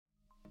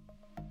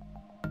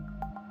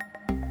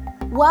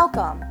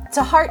Welcome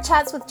to Heart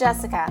Chats with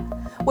Jessica,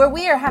 where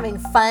we are having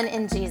fun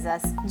in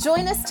Jesus.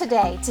 Join us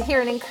today to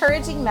hear an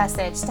encouraging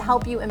message to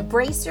help you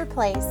embrace your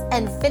place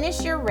and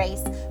finish your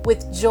race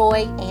with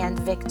joy and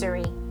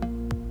victory.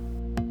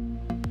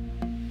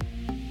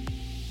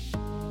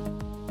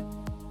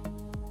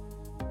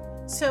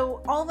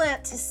 So, all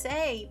that to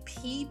say,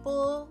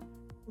 people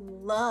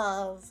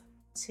love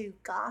to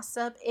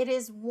gossip. It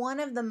is one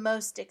of the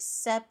most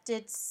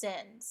accepted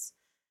sins,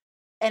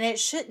 and it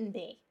shouldn't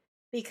be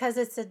because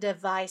it's a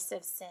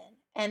divisive sin.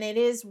 And it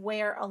is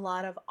where a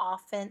lot of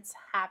offense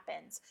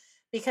happens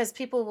because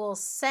people will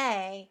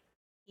say,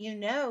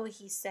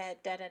 he said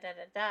da da da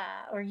da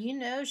da,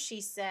 or she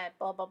said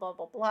blah, blah, blah,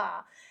 blah,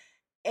 blah.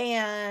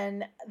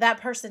 And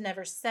that person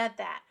never said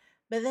that.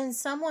 But then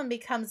someone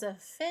becomes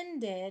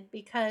offended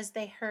because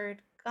they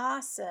heard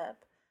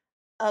gossip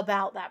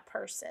about that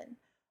person,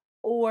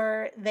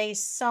 or they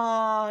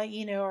saw,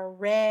 or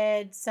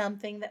read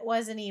something that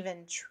wasn't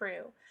even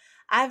true.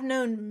 I've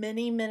known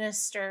many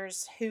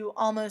ministers who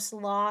almost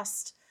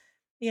lost,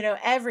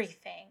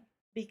 everything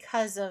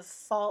because of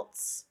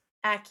false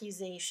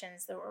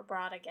accusations that were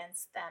brought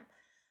against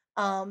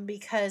them,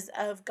 because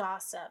of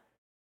gossip.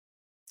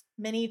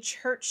 Many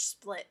church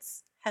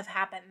splits have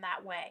happened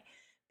that way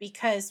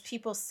because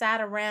people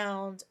sat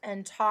around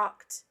and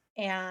talked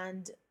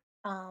and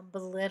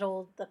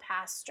belittled the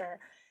pastor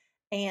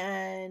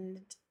and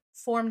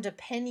formed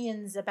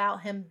opinions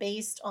about him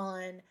based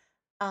on,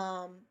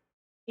 um,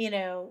 you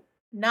know,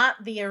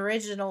 not the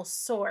original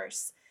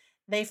source.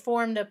 They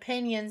formed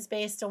opinions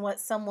based on what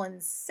someone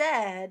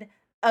said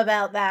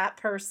about that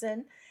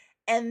person.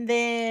 And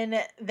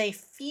then they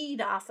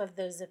feed off of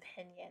those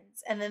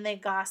opinions and then they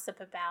gossip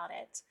about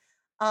it.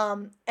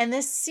 And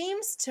this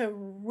seems to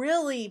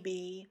really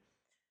be,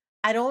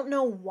 I don't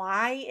know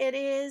why it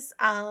is,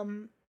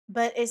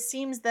 but it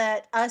seems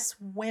that us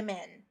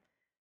women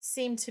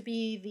seem to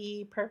be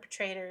the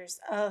perpetrators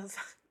of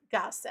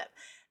gossip.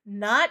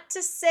 Not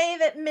to say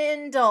that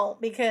men don't,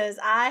 because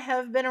I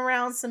have been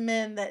around some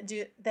men that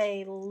do,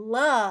 they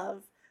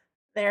love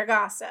their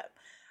gossip.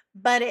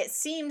 But it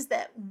seems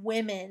that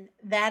women,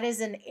 that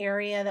is an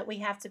area that we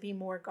have to be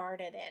more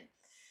guarded in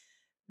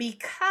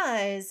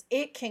because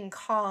it can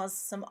cause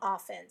some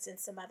offense in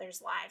some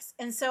others' lives.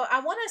 And so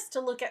I want us to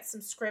look at some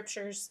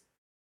scriptures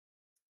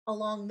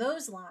along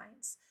those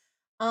lines.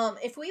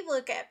 If we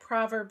look at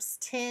Proverbs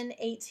 10,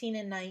 18,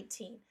 and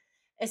 19,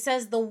 it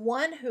says, "The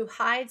one who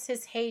hides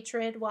his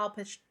hatred while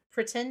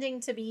pretending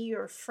to be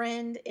your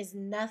friend is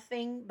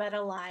nothing but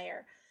a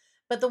liar.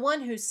 But the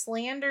one who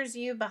slanders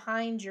you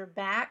behind your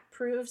back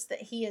proves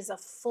that he is a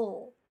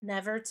fool,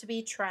 never to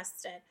be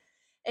trusted."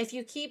 If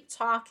you keep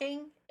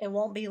talking, it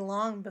won't be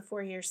long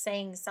before you're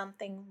saying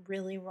something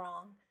really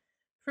wrong.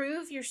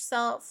 Prove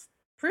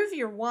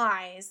you're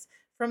wise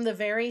from the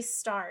very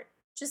start.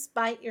 Just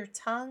bite your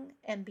tongue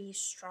and be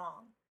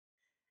strong.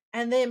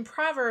 And then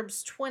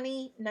Proverbs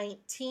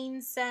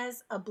 20:19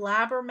 says, "A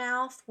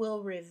blabbermouth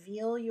will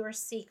reveal your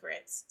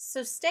secrets.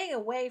 So stay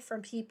away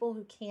from people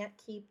who can't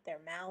keep their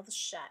mouths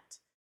shut."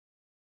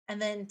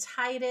 And then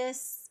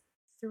Titus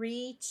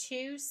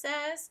 3:2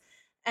 says,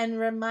 "And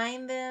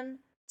remind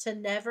them to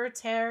never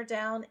tear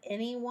down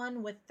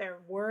anyone with their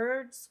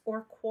words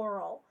or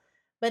quarrel,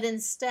 but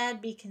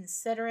instead be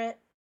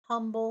considerate,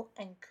 humble,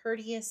 and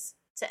courteous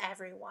to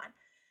everyone."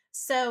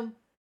 So,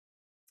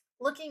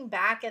 looking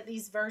back at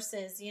these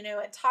verses,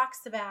 it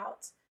talks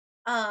about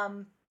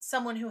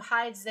someone who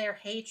hides their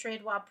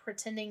hatred while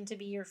pretending to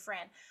be your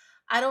friend.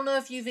 I don't know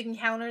if you've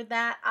encountered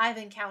that. I've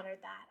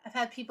encountered that. I've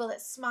had people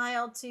that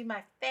smiled to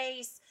my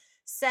face,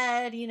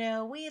 said,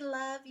 "We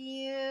love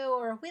you,"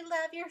 or "We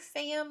love your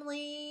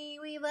family,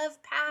 we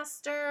love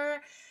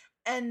Pastor."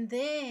 And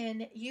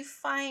then you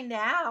find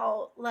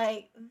out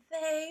like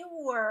they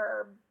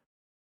were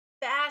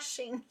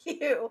bashing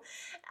you.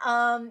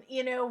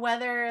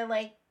 Whether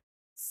like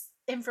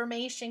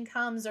information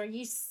comes or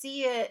you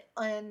see it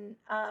on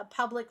a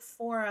public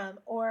forum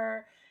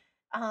or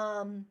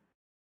um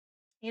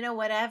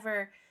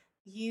whatever,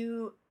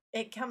 you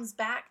it comes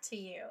back to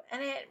you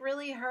and it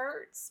really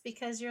hurts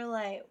because you're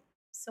like,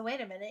 so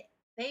wait a minute,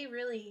 they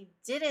really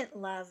didn't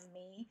love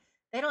me.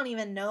 They don't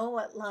even know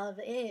what love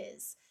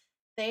is.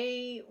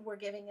 They were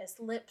giving us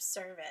lip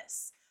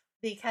service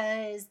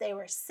because they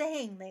were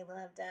saying they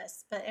loved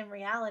us, but in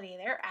reality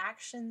their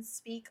actions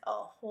speak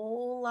a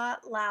whole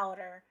lot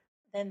louder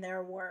than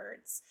their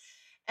words.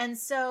 And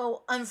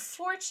so,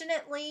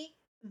 unfortunately,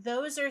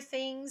 those are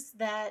things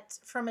that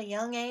from a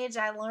young age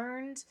I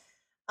learned.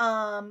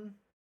 Um,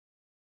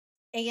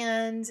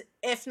 and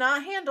if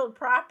not handled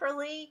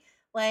properly,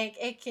 like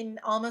it can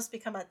almost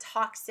become a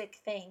toxic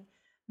thing.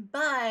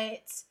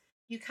 But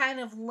you kind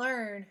of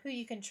learn who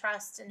you can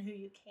trust and who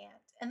you can't.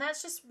 And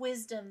that's just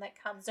wisdom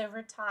that comes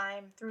over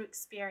time through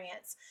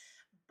experience.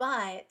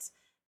 But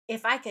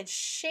if I could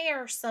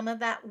share some of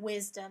that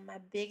wisdom, my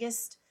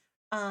biggest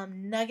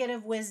nugget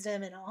of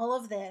wisdom in all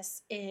of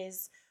this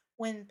is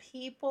when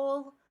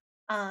people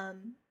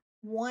um,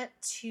 want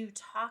to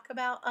talk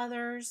about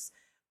others,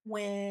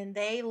 when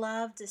they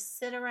love to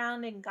sit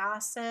around and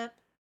gossip,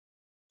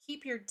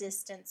 keep your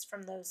distance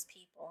from those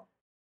people.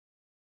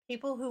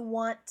 People who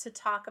want to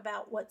talk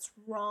about what's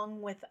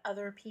wrong with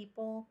other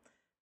people,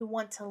 who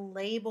want to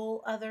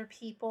label other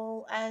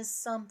people as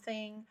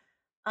something.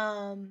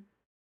 Um,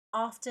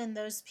 Often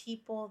those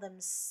people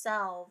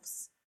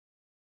themselves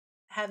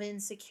have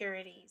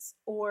insecurities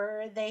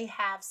or they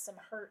have some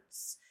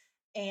hurts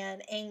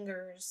and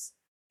angers,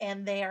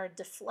 and they are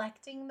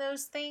deflecting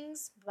those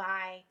things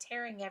by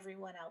tearing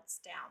everyone else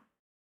down.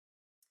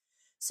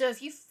 So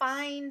if you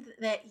find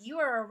that you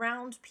are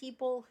around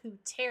people who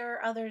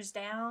tear others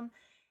down,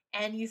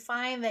 and you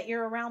find that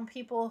you're around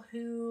people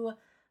who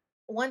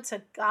want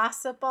to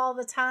gossip all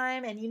the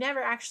time and you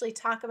never actually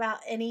talk about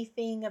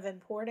anything of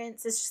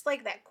importance, it's just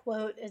like that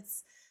quote.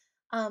 It's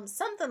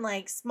something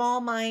like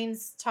small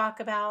minds talk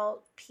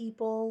about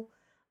people,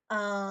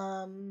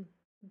 um,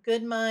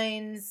 good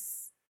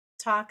minds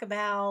talk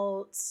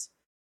about,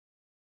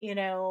 you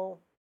know,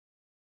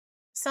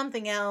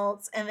 something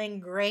else, and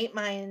then great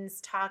minds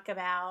talk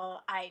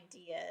about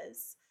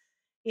ideas,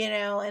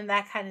 and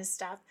that kind of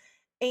stuff.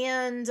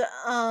 And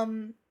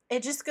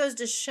it just goes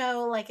to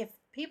show, like, if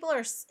people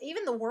are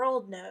even the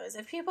world knows,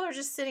 if people are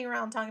just sitting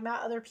around talking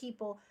about other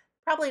people,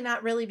 probably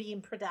not really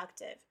being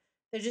productive.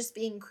 They're just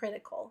being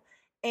critical.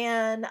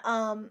 And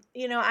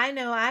I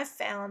know I've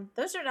found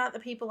those are not the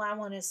people I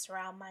want to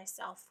surround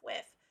myself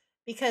with,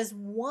 because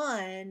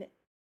one,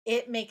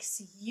 it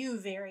makes you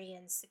very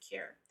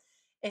insecure.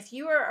 If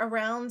you are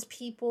around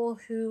people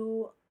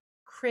who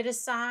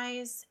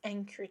criticize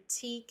and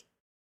critique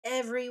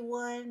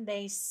everyone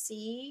they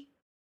see,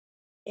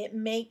 it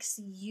makes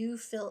you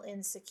feel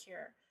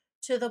insecure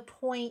to the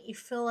point you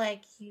feel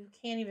like you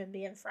can't even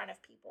be in front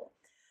of people.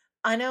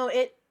 I know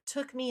it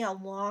took me a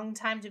long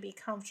time to be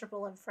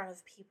comfortable in front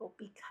of people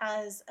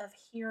because of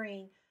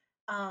hearing,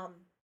 um,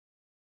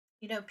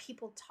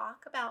 people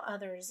talk about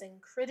others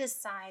and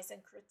criticize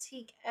and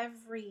critique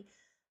every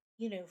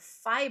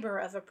fiber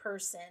of a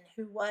person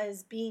who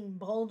was being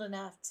bold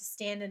enough to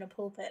stand in a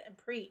pulpit and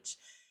preach.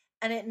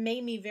 And it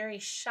made me very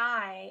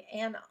shy,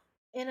 and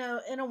in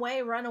a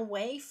way run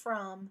away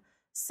from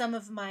some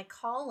of my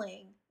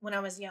calling when I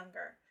was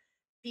younger,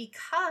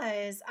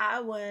 because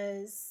I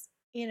was,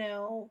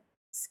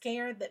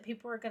 scared that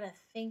people were going to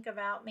think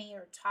about me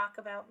or talk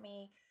about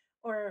me,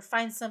 or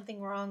find something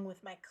wrong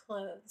with my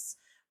clothes,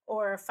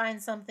 or find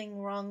something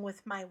wrong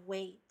with my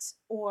weight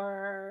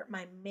or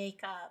my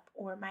makeup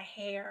or my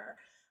hair,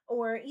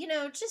 or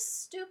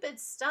just stupid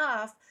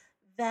stuff,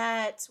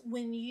 that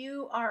when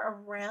you are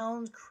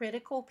around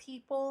critical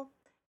people,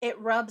 it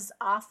rubs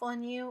off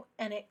on you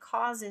and it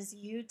causes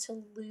you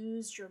to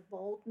lose your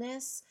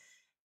boldness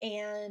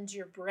and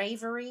your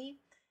bravery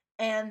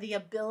and the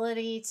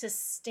ability to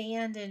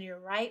stand in your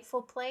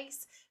rightful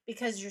place,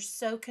 because you're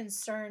so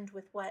concerned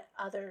with what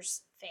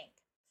others think.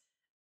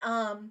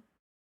 Um,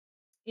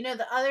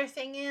 the other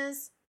thing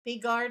is, be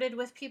guarded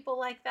with people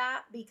like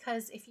that,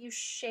 because if you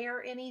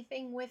share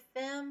anything with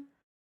them,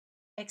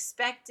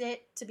 expect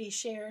it to be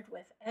shared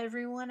with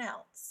everyone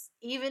else.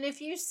 Even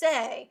if you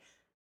say,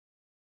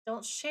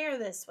 don't share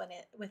this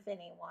with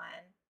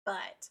anyone.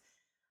 But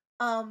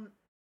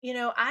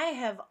I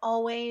have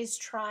always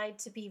tried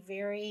to be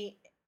very,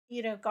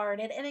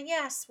 guarded. And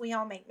yes, we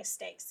all make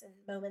mistakes and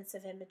moments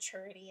of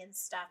immaturity and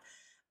stuff.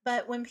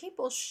 But when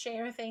people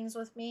share things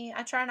with me,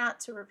 I try not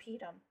to repeat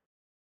them.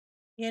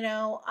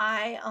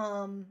 I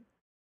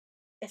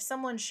if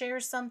someone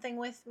shares something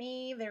with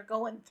me, they're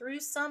going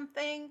through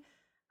something,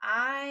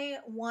 I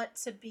want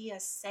to be a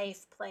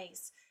safe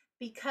place,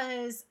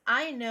 because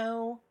I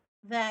know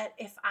that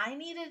if I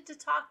needed to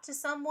talk to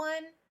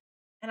someone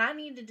and I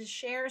needed to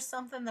share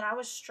something that I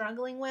was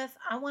struggling with,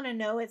 I want to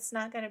know it's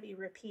not going to be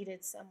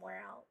repeated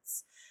somewhere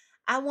else.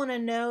 I want to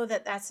know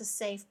that that's a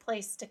safe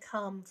place to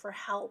come for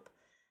help.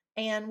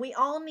 And we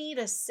all need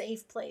a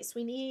safe place.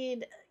 We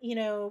need,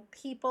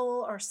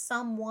 people or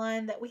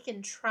someone that we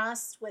can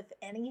trust with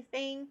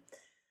anything,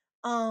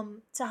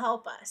 to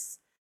help us.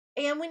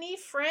 And we need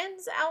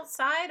friends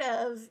outside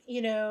of,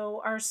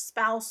 our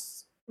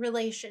spouse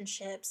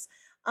relationships.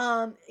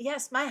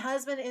 Yes, my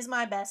husband is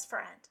my best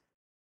friend.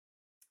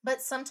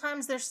 But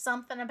sometimes there's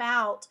something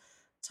about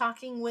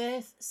talking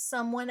with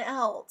someone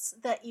else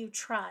that you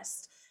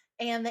trust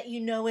and that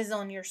is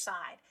on your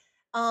side.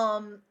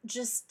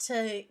 Just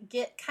to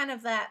get kind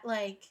of that,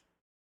 like,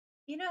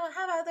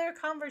 have other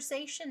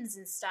conversations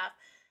and stuff.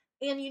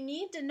 And you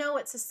need to know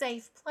it's a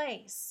safe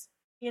place.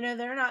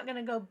 They're not going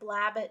to go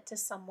blab it to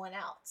someone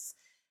else.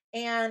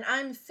 And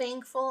I'm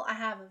thankful I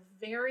have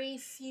very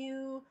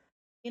few,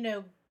 you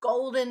know,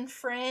 golden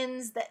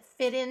friends that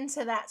fit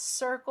into that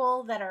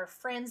circle, that are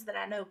friends that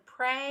I know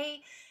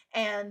pray,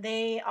 and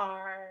they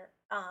are,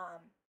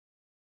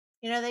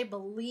 they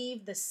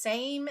believe the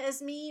same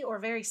as me or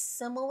very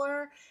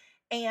similar.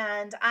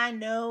 And I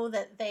know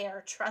that they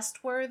are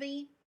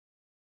trustworthy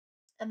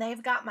and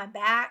they've got my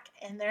back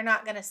and they're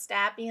not going to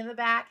stab me in the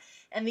back.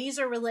 And these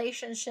are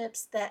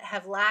relationships that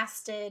have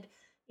lasted,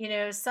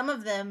 some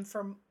of them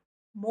for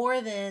more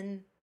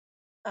than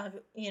a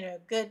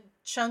good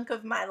chunk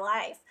of my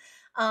life.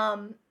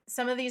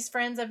 Some of these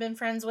friends I've been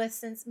friends with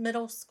since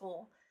middle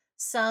school.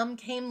 Some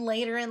came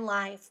later in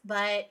life,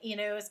 but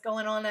it's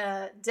going on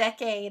a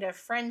decade of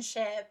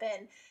friendship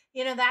and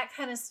that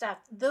kind of stuff.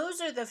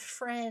 Those are the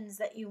friends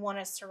that you want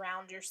to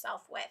surround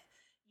yourself with.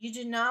 You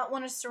do not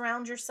want to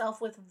surround yourself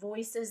with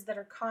voices that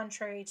are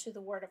contrary to the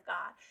word of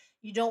God.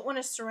 You don't want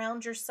to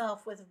surround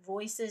yourself with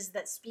voices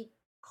that speak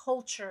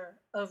culture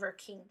over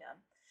kingdom.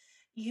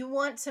 You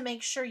want to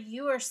make sure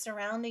you are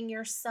surrounding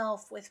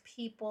yourself with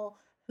people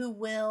who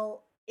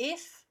will,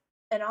 if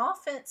an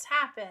offense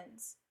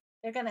happens,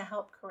 they're going to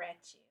help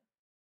correct you.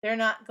 They're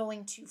not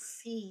going to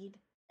feed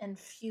and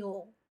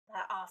fuel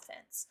that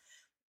offense.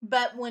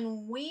 But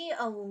when we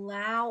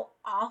allow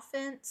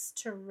offense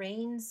to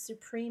reign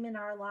supreme in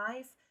our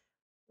life,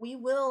 we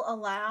will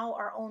allow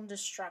our own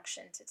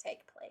destruction to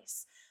take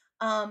place.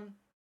 Um,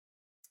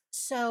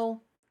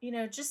 so,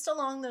 just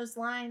along those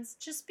lines,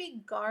 just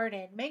be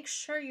guarded. Make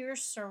sure you're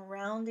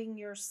surrounding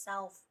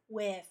yourself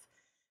with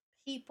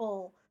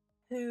people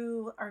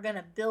who are going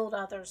to build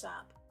others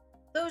up.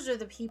 Those are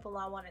the people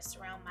I want to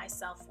surround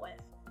myself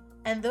with.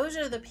 And those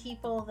are the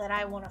people that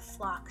I want to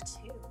flock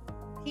to.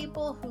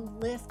 People who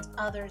lift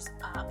others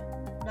up,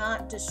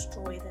 not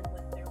destroy them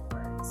with their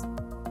words.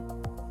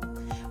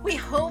 We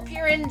hope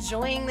you're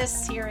enjoying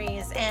this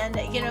series and,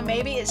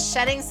 maybe it's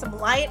shedding some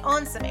light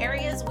on some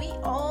areas we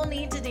all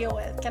need to deal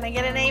with. Can I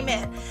get an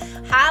amen?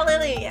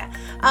 Hallelujah.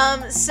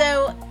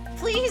 So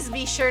please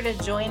be sure to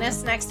join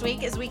us next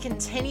week as we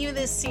continue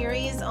this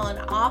series on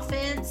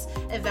offense,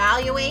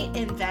 evaluate,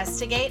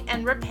 investigate,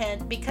 and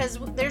repent, because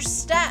there's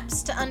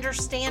steps to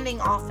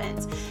understanding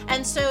offense.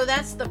 And so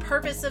that's the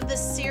purpose of this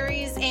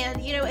series.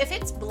 And, if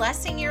it's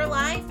blessing your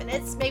life and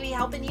it's maybe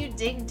helping you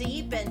dig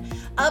deep and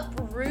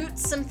uproot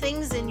some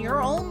things in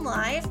your own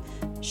life,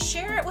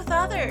 share it with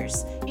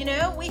others.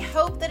 We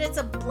hope that it's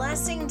a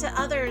blessing to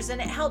others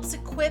and it helps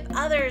equip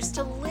others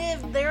to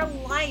live their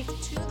life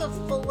to the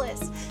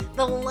fullest,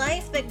 the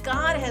life that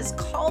God has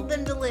called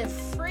them to live,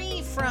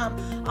 free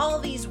from all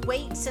these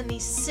weights and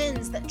these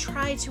sins that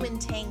try to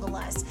entangle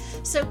us.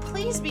 So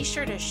please be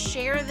sure to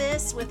share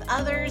this with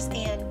others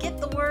and get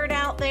the word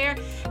out there,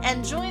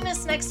 and join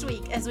us next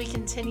week as we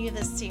continue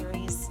this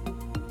series.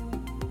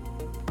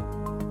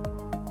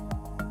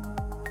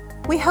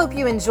 We hope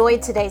you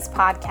enjoyed today's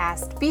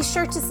podcast. Be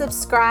sure to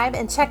subscribe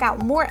and check out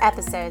more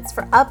episodes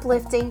for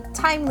uplifting,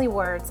 timely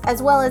words,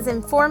 as well as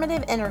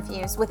informative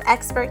interviews with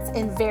experts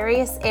in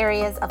various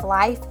areas of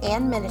life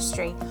and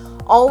ministry,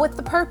 all with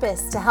the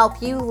purpose to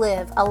help you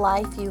live a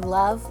life you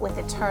love with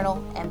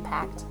eternal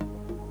impact.